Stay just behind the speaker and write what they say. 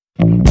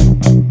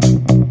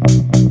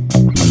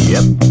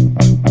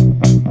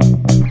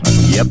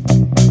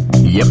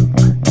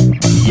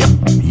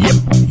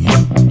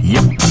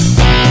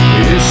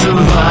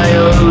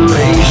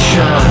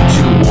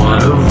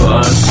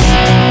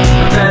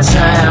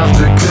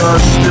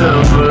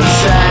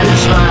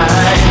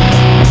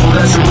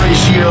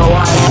ratio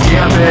I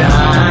get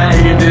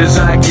behind as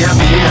I get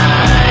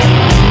behind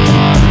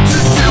to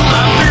do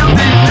my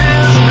filthy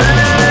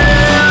business.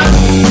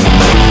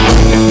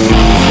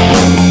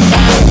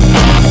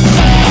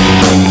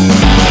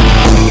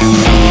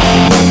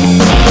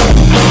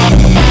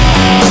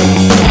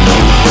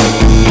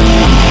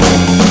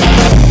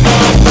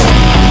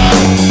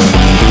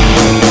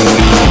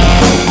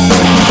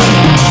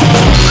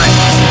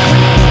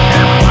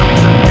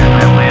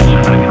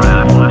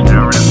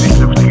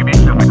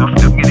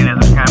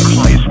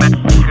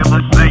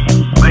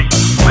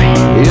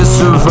 It's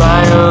a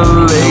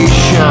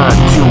violation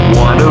to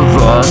one of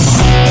us,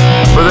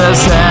 but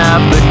that's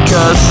half the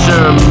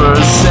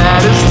customers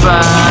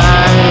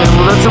satisfied.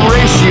 Well, that's a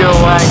ratio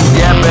I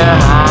get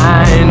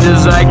behind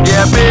as I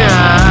get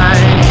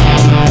behind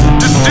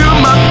to do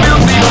my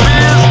filthy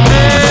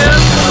business.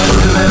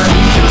 Then I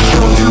need just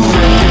go to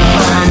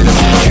rectify the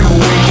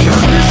situation.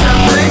 There's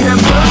something and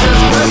process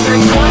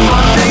pressing going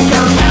on, think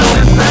I'm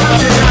just about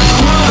it.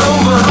 Look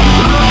over,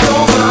 look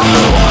over,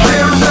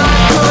 there's I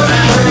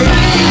couldn't make.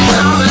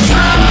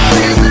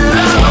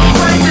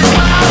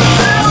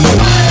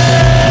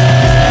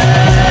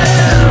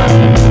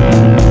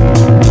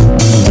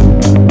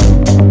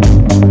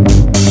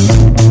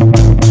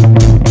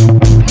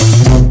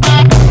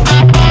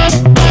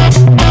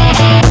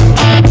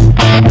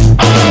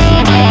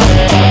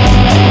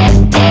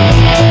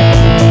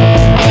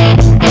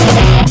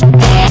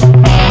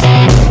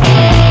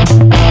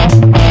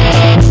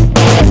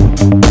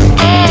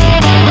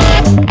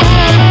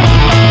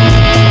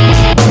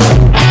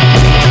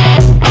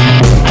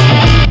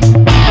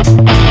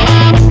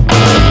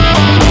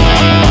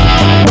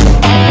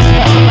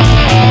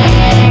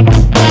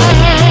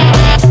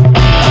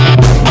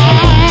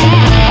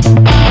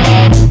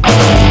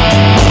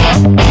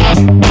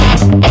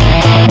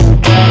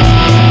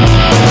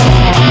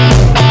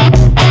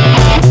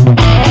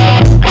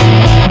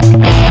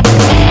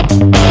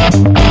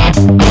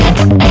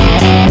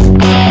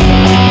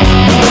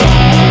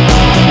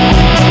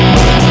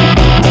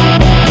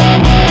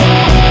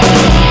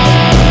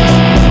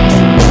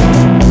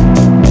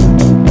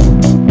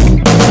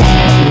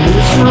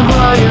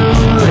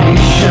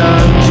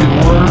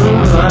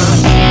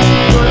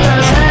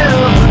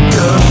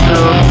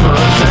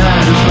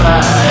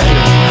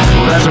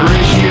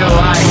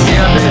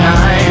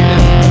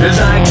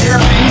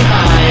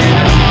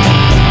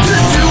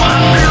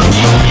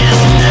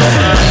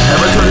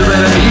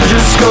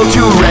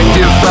 To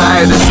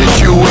rectify the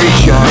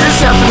situation,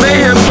 this after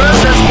mayhem first,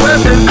 that's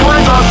question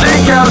coins on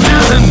zinc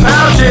couches and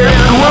pouches.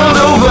 The world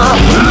over,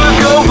 look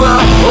over,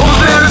 oh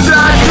there's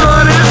I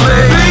couldn't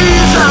lay.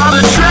 These are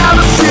the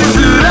travesties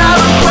that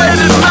I've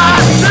acquainted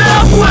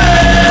myself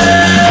with.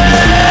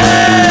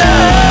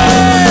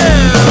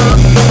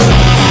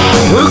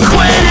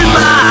 Acquainted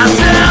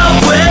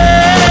myself with.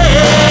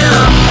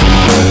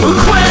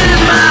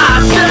 Acquainted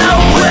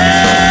myself with.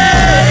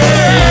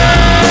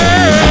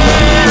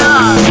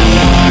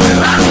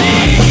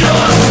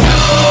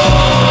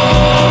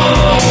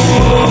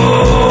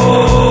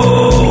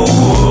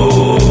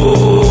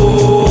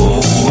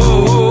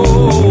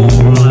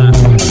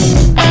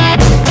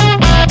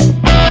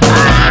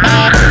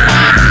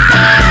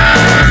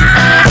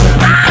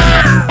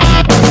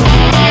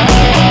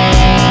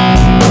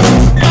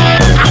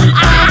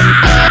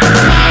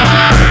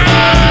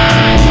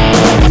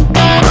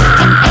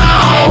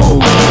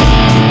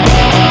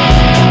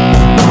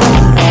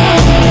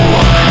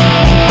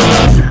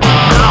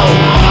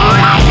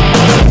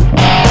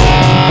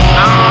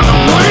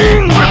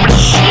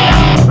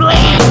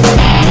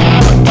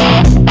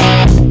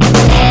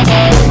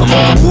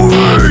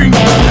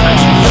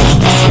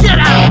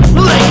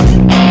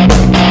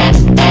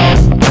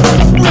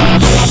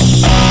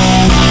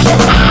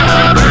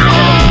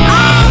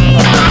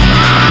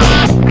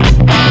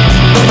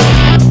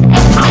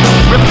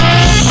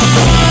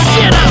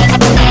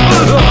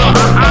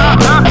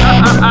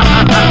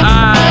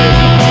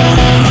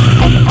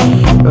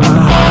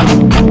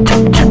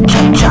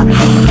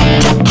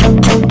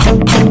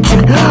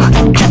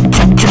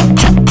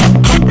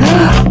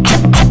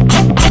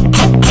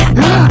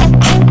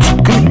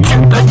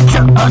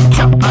 Cha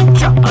cha cha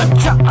cha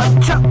cha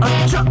cha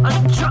cha cha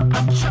cha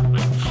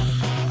cha.